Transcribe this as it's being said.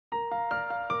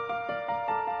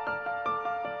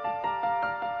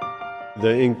The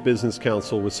Inc. Business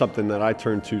Council was something that I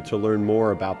turned to learn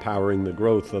more about powering the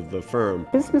growth of the firm.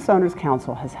 Business Owners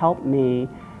Council has helped me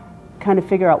kind of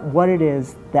figure out what it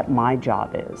is that my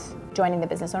job is. Joining the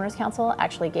Business Owners Council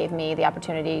actually gave me the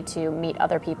opportunity to meet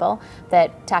other people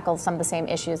that tackle some of the same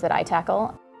issues that I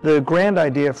tackle. The grand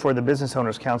idea for the Business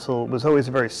Owners Council was always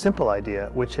a very simple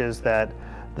idea, which is that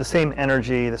the same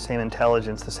energy, the same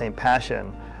intelligence, the same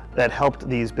passion that helped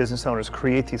these business owners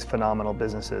create these phenomenal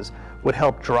businesses would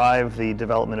help drive the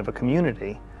development of a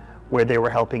community where they were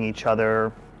helping each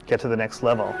other get to the next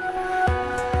level.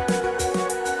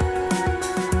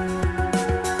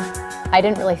 I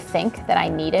didn't really think that I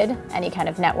needed any kind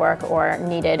of network or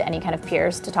needed any kind of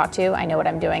peers to talk to. I know what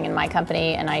I'm doing in my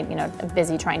company, and I'm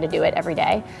busy trying to do it every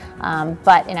day.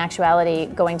 But in actuality,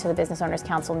 going to the Business Owners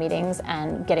Council meetings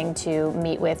and getting to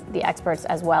meet with the experts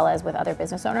as well as with other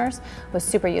business owners was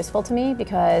super useful to me,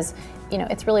 because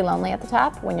it's really lonely at the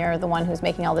top when you're the one who's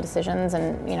making all the decisions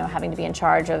and having to be in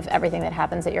charge of everything that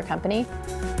happens at your company.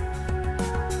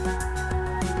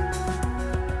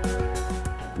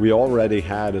 We already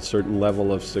had a certain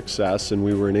level of success, and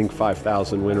we were an Inc.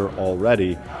 5000 winner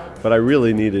already, but I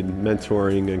really needed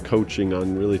mentoring and coaching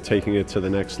on really taking it to the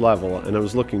next level, and I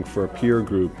was looking for a peer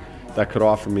group that could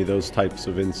offer me those types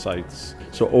of insights.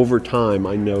 So over time,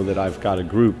 I know that I've got a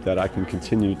group that I can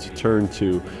continue to turn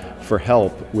to for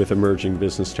help with emerging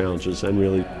business challenges and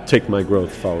really take my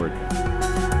growth forward.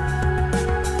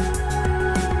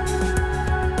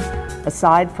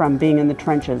 Aside from being in the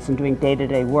trenches and doing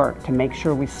day-to-day work to make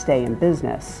sure we stay in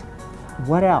business,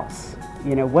 what else?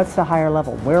 What's the higher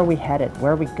level? Where are we headed?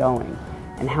 Where are we going?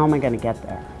 And how am I going to get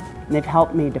there? And they've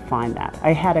helped me define that.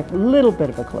 I had a little bit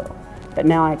of a clue, but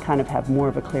now I kind of have more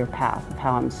of a clear path of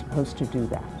how I'm supposed to do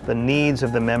that. The needs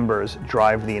of the members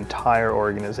drive the entire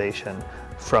organization,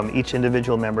 from each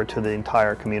individual member to the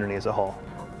entire community as a whole.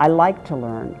 I like to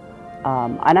learn.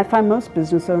 And I find most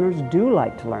business owners do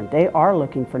like to learn. They are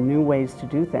looking for new ways to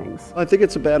do things. I think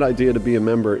it's a bad idea to be a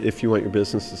member if you want your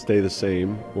business to stay the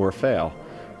same or fail.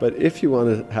 But if you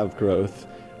want to have growth,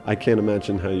 I can't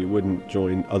imagine how you wouldn't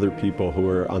join other people who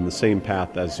are on the same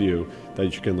path as you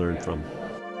that you can learn from.